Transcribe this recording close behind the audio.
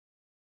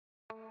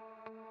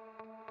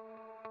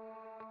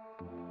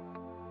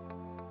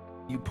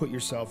You put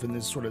yourself in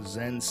this sort of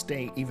Zen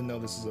state, even though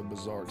this is a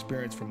bizarre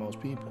experience for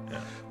most people.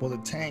 Yeah. Well, the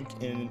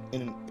tank, in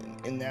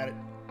that,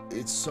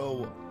 it's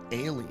so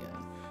alien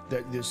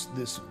that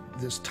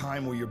this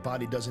time where your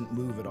body doesn't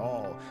move at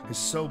all is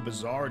so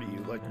bizarre to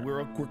you. Like,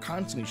 we're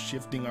constantly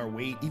shifting our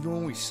weight. Even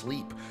when we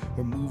sleep,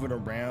 we're moving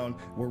around,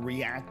 we're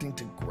reacting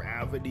to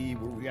gravity,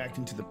 we're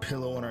reacting to the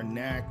pillow on our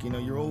neck. You know,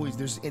 you're always,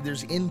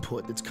 there's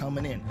input that's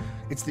coming in.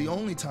 It's the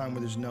only time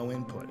where there's no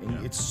input,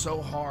 and it's so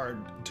hard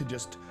to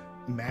just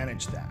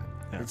manage that.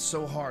 Yeah. It's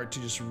so hard to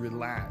just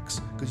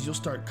relax, because you'll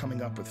start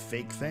coming up with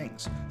fake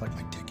things, like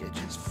my dick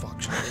itches, fuck,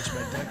 should I itch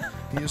my dick?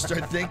 And you'll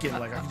start thinking,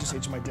 like, I can just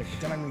itch my dick,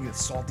 but then I'm gonna get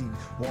salty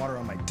water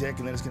on my dick,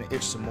 and then it's gonna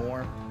itch some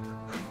more.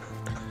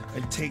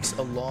 It takes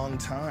a long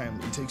time.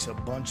 It takes a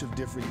bunch of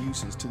different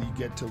uses till you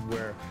get to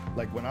where,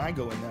 like, when I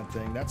go in that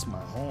thing, that's my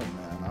home,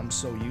 man. I'm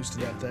so used to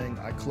that thing.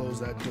 I close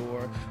that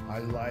door, I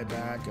lie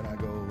back, and I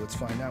go, let's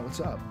find out what's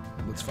up.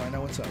 Let's find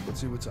out what's up.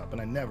 Let's see what's up.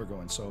 And I never go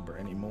in sober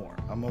anymore.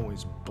 I'm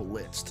always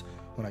blitzed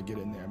when I get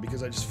in there,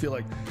 because I just feel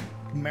like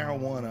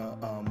marijuana,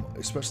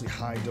 especially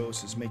high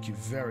doses, make you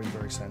very,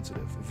 very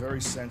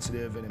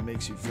sensitive, and it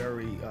makes you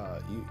very,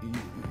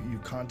 you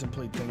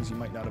contemplate things you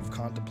might not have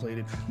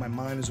contemplated. My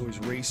mind is always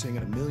racing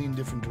in a million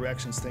different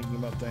directions, thinking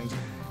about things,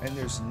 and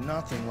there's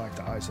nothing like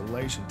the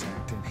isolation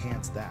tank to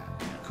enhance that.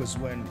 Because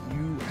when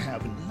you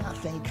have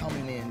nothing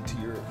coming into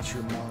your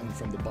mind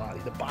from the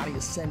body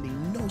is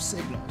sending no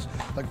signals.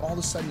 Like, all of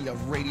a sudden you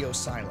have radio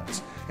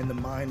silence, and the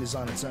mind is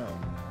on its own.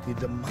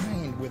 The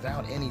mind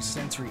without any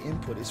sensory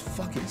input is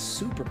fucking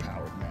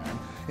superpowered, man,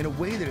 in a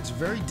way that it's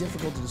very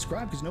difficult to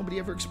describe, because nobody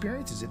ever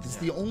experiences it. It's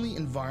the only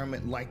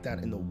environment like that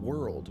in the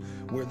world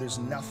where there's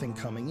nothing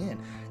coming in.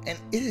 And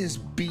it is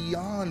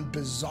beyond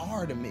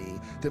bizarre to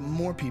me that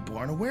more people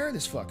aren't aware of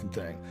this fucking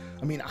thing.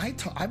 I mean,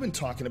 I've been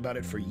talking about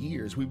it for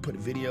years. We put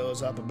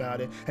videos up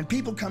about it, and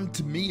people come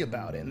to me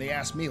about it, and they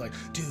ask me, like,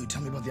 dude,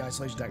 tell me about the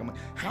isolation tank. I'm like,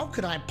 how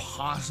could I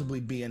possibly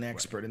be an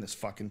expert in this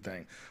fucking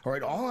thing? All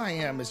right, all I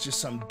am is just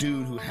some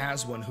dude who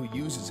has one, who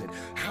uses it.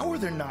 How are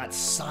there not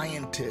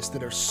scientists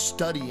that are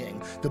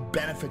studying the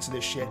benefits of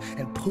this shit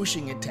and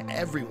pushing it to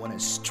everyone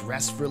as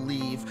stress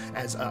relief,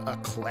 as a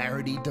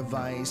clarity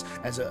device,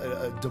 as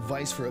a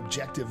device for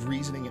objective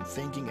reasoning and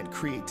thinking and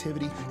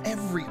creativity?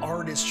 Every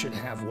artist should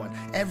have one.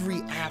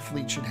 Every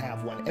athlete should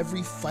have one.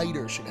 Every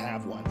fighter should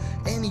have one.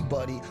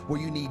 Anybody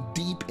where you need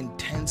deep,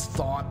 intense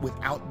thought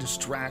without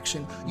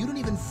distraction, you don't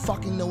even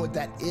fucking know what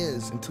that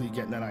is until you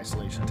get in that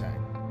isolation tank.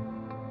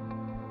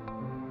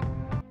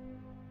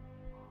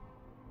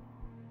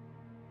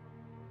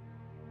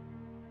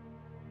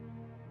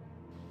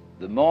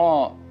 The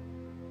more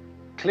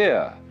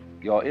clear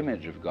your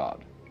image of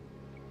God,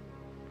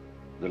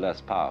 the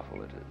less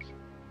powerful it is,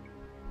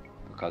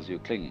 because you're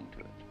clinging to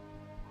it.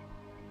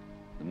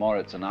 The more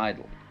it's an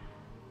idol.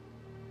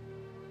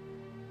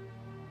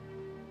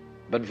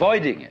 But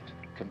voiding it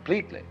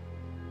completely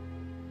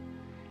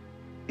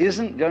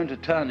isn't going to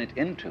turn it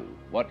into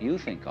what you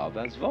think of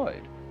as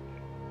void.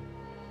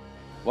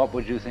 What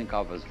would you think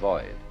of as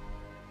void?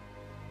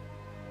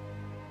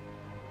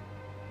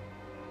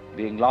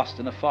 Being lost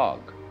in a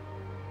fog,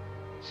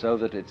 so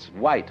that it's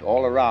white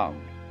all around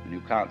and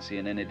you can't see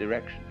in any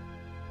direction.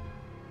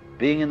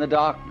 Being in the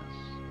darkness.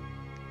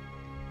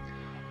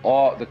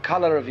 Or the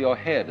color of your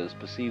head as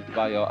perceived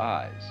by your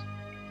eyes.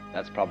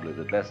 That's probably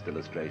the best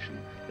illustration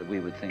that we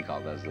would think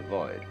of as the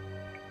void.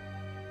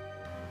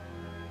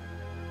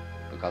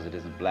 Because it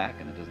isn't black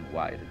and it isn't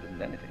white, it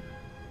isn't anything.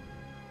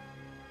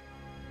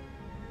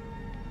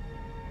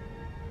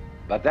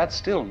 But that's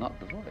still not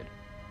the void.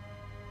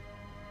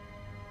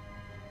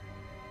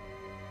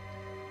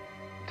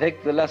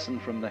 Take the lesson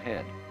from the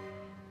head.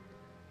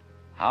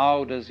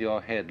 How does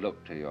your head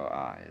look to your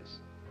eyes?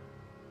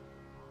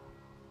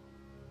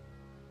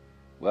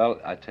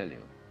 Well, I tell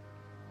you,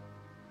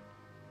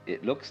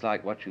 it looks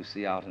like what you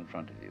see out in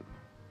front of you,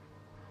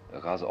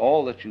 because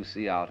all that you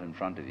see out in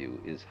front of you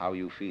is how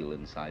you feel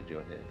inside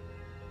your head.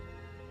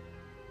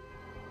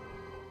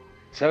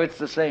 So it's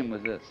the same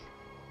with this.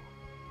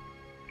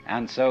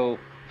 And so,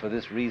 for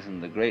this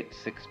reason, the great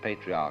sixth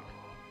patriarch,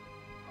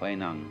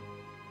 Huineng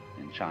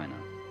in China,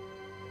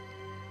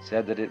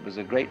 said that it was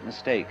a great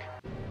mistake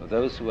for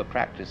those who were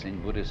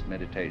practicing Buddhist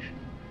meditation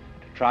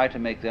to try to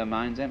make their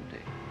minds empty.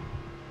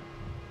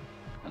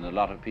 And a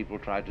lot of people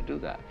tried to do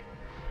that.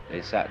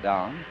 They sat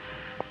down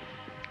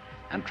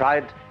and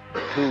tried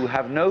to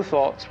have no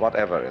thoughts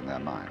whatever in their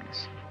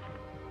minds.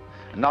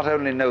 And not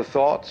only no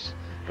thoughts,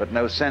 but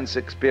no sense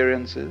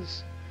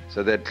experiences.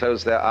 So they'd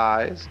close their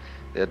eyes,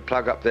 they'd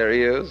plug up their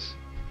ears,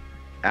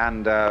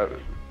 and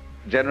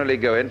generally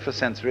go in for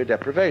sensory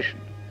deprivation.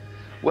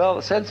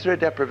 Well, sensory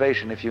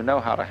deprivation, if you know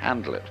how to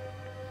handle it,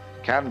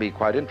 can be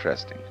quite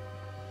interesting.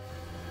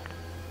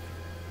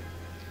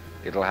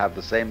 It'll have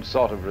the same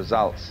sort of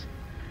results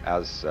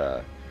as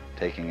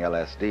taking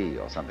LSD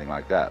or something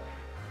like that.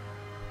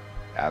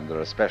 And there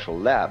are special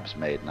labs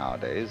made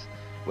nowadays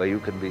where you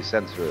can be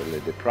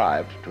sensorily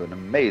deprived to an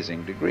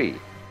amazing degree.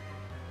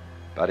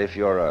 But if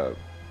you're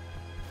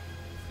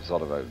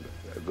sort of a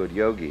good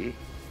yogi,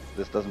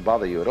 this doesn't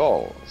bother you at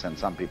all. It'll send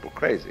some people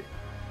crazy.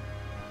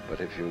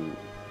 But if you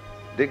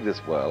dig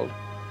this world,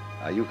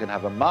 you can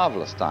have a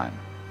marvelous time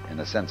in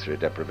a sensory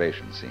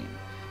deprivation scene.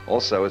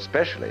 Also,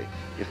 especially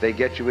if they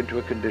get you into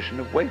a condition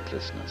of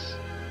weightlessness.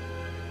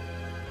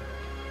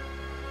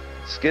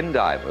 Skin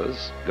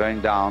divers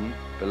going down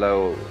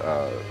below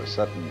a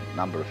certain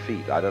number of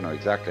feet, I don't know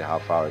exactly how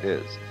far it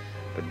is,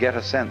 but get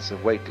a sense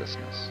of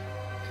weightlessness.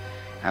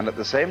 And at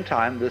the same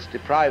time, this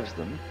deprives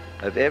them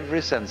of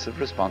every sense of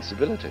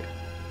responsibility.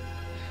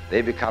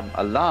 They become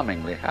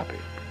alarmingly happy.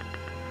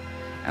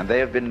 And they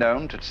have been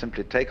known to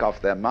simply take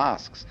off their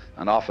masks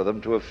and offer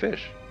them to a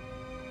fish.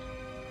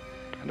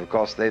 And of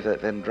course they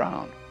then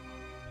drown.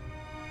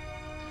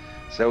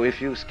 So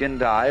if you skin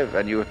dive,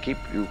 and you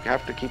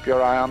have to keep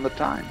your eye on the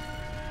time.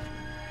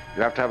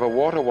 You have to have a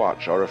water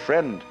watch or a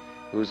friend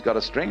who's got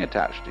a string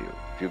attached to you.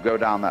 If you go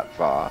down that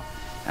far,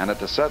 and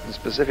at a certain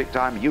specific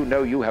time, you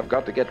know you have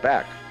got to get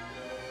back.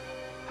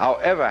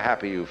 However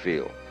happy you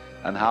feel,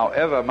 and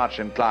however much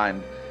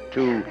inclined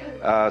to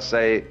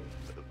say,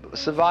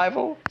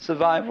 survival,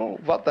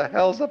 what the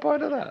hell's the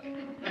point of that?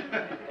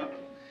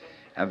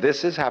 And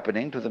this is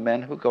happening to the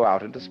men who go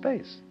out into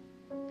space.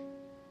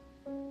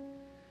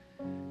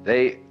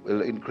 They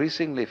will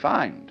increasingly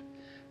find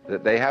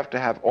that they have to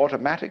have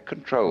automatic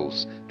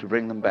controls to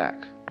bring them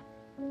back.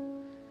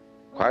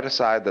 Quite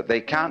aside that they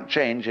can't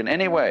change in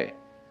any way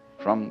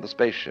from the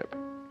spaceship.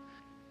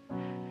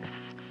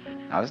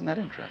 Now, isn't that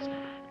interesting?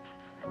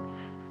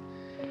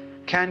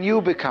 Can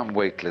you become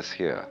weightless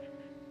here?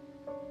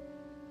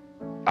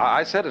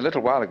 I said a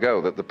little while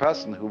ago that the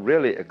person who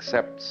really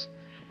accepts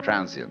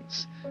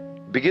transience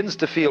begins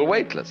to feel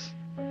weightless.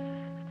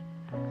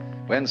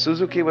 When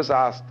Suzuki was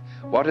asked,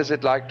 what is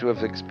it like to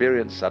have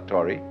experienced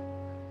Satori,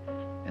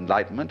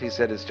 enlightenment, he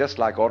said it's just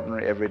like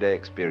ordinary everyday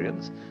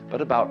experience,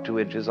 but about 2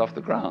 inches off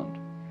the ground.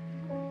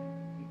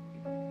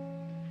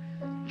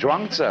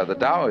 Zhuangzi, the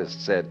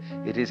Taoist, said,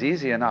 it is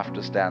easy enough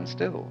to stand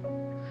still.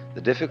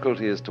 The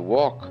difficulty is to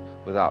walk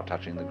without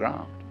touching the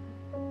ground.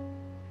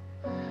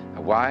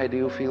 Why do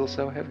you feel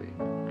so heavy?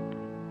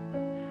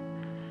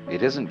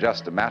 It isn't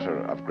just a matter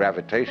of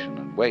gravitation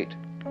and weight.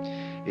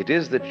 It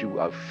is that you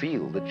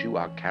feel that you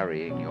are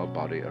carrying your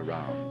body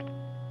around.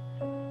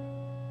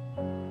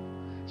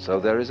 So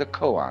there is a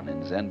koan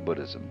in Zen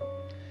Buddhism.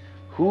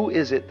 Who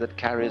is it that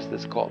carries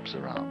this corpse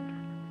around?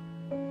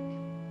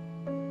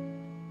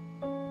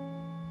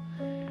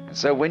 And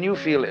so when you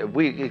feel,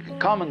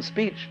 common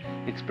speech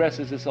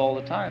expresses this all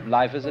the time.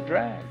 Life is a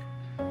drag.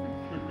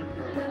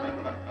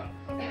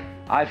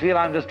 I feel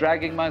I'm just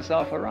dragging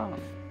myself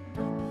around.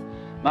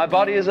 My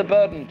body is a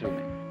burden to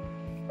me.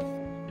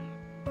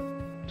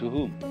 To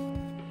whom?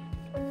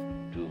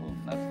 To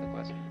whom? That's the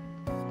question.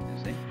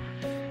 You see?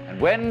 And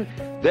when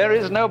there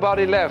is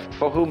nobody left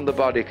for whom the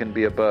body can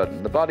be a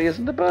burden, the body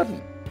isn't a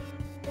burden.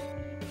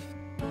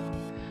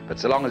 But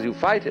so long as you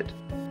fight it,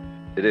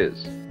 it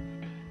is.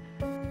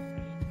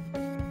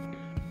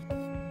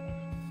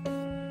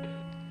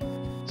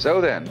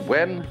 So then,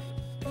 when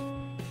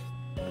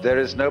there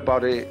is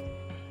nobody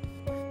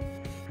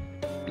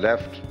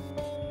left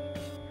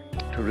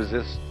to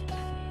resist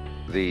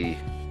the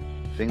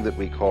thing that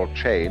we call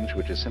change,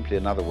 which is simply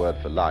another word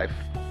for life,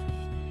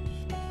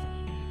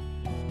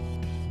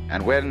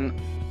 and when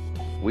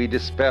we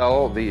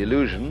dispel the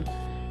illusion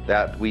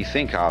that we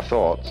think our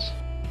thoughts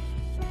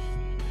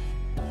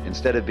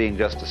instead of being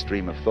just a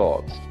stream of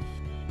thoughts,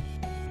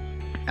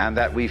 and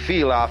that we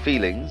feel our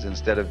feelings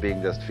instead of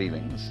being just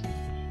feelings,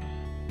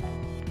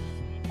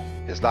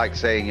 it's like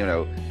saying, you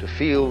know, to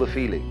feel the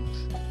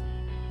feelings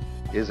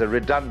is a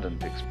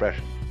redundant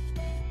expression.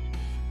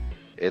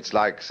 It's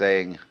like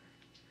saying,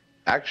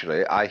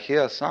 actually, I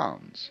hear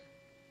sounds,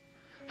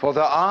 for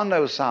there are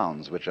no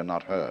sounds which are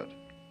not heard.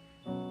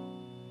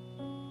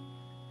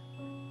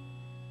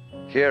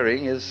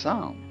 Hearing is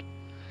sound.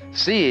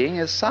 Seeing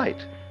is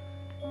sight.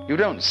 You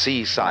don't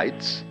see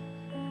sights.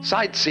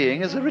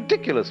 Sightseeing is a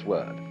ridiculous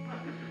word.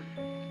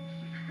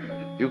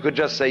 You could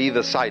just say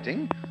either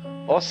sighting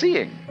or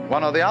seeing,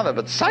 one or the other,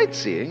 but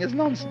sightseeing is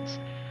nonsense.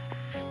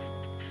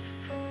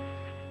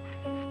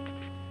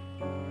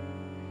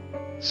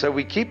 So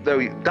we keep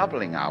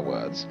doubling our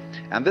words,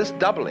 and this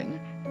doubling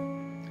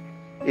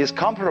is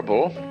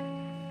comparable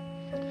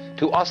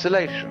to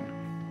oscillation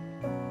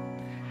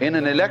in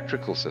an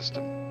electrical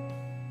system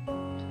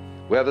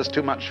where there's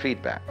too much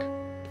feedback,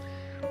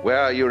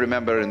 where you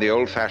remember in the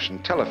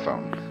old-fashioned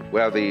telephone,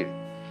 where the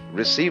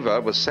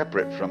receiver was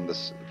separate from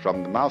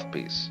the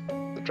mouthpiece,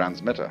 the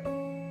transmitter.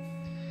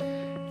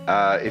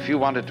 If you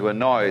wanted to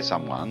annoy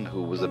someone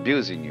who was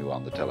abusing you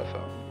on the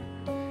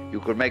telephone, you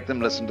could make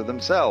them listen to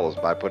themselves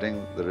by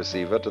putting the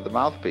receiver to the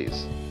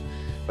mouthpiece.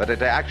 But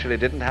it actually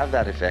didn't have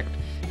that effect.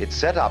 It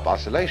set up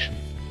oscillation.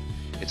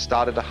 It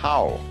started to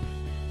howl.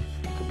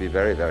 It could be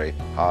very, very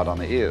hard on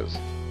the ears.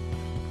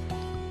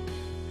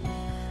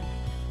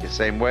 The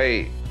same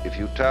way, if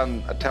you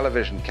turn a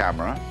television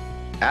camera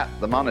at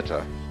the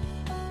monitor,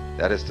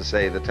 that is to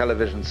say, the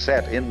television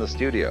set in the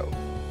studio,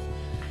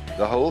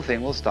 the whole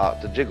thing will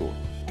start to jiggle.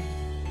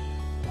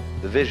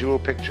 the visual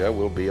picture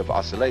will be of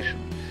oscillation.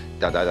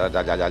 Da da da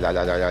da da da da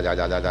da da da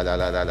da da da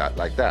da da da,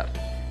 like that.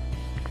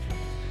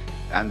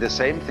 And the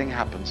same thing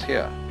happens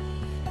here.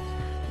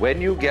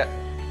 When you get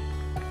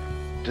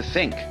to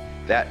think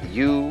that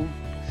you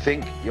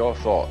think your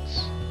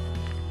thoughts,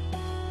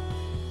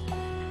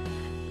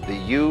 the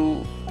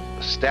you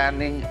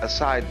standing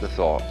aside the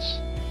thoughts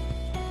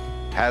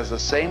has the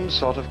same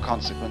sort of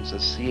consequence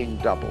as seeing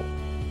double.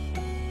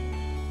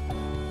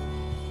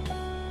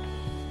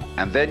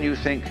 And then you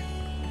think,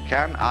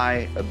 can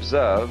I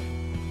observe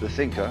the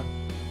thinker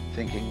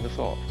thinking the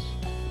thoughts?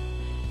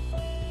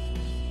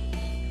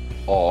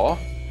 Or,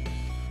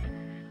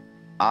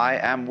 I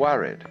am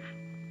worried,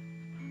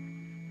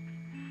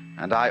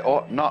 and I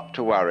ought not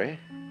to worry,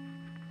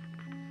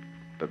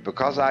 but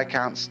because I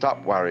can't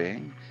stop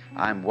worrying,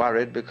 I'm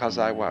worried because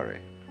I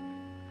worry.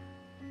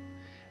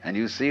 And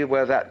you see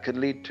where that could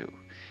lead to.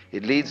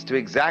 It leads to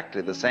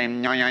exactly the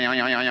same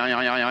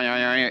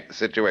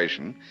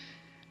situation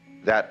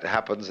that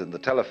happens in the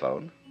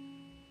telephone,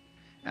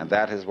 and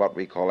that is what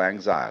we call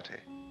anxiety,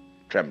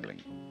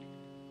 trembling.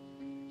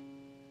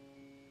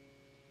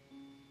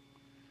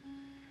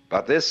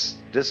 But this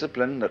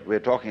discipline that we're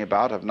talking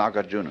about of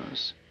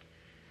Nagarjunas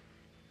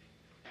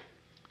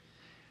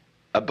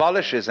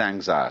abolishes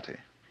anxiety,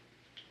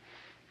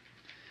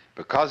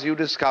 because you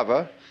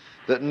discover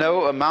that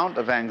no amount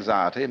of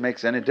anxiety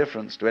makes any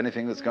difference to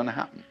anything that's going to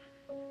happen.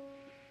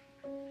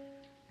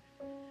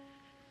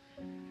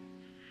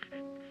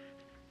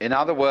 In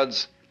other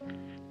words,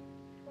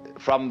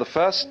 from the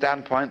first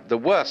standpoint, the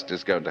worst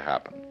is going to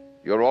happen.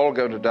 You're all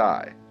going to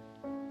die.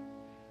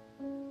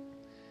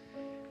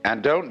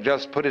 And don't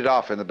just put it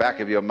off in the back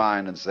of your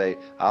mind and say,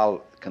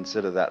 I'll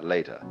consider that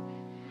later.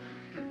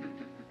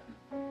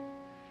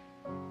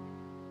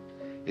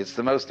 It's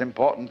the most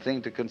important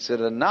thing to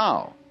consider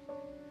now,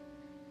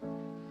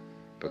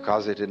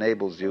 because it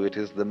enables you. It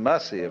is the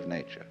mercy of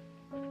nature,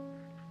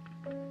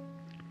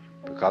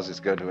 because it's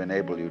going to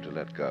enable you to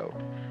let go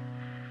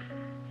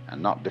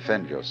and not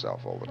defend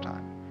yourself all the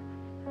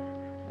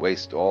time,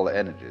 waste all the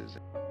energies.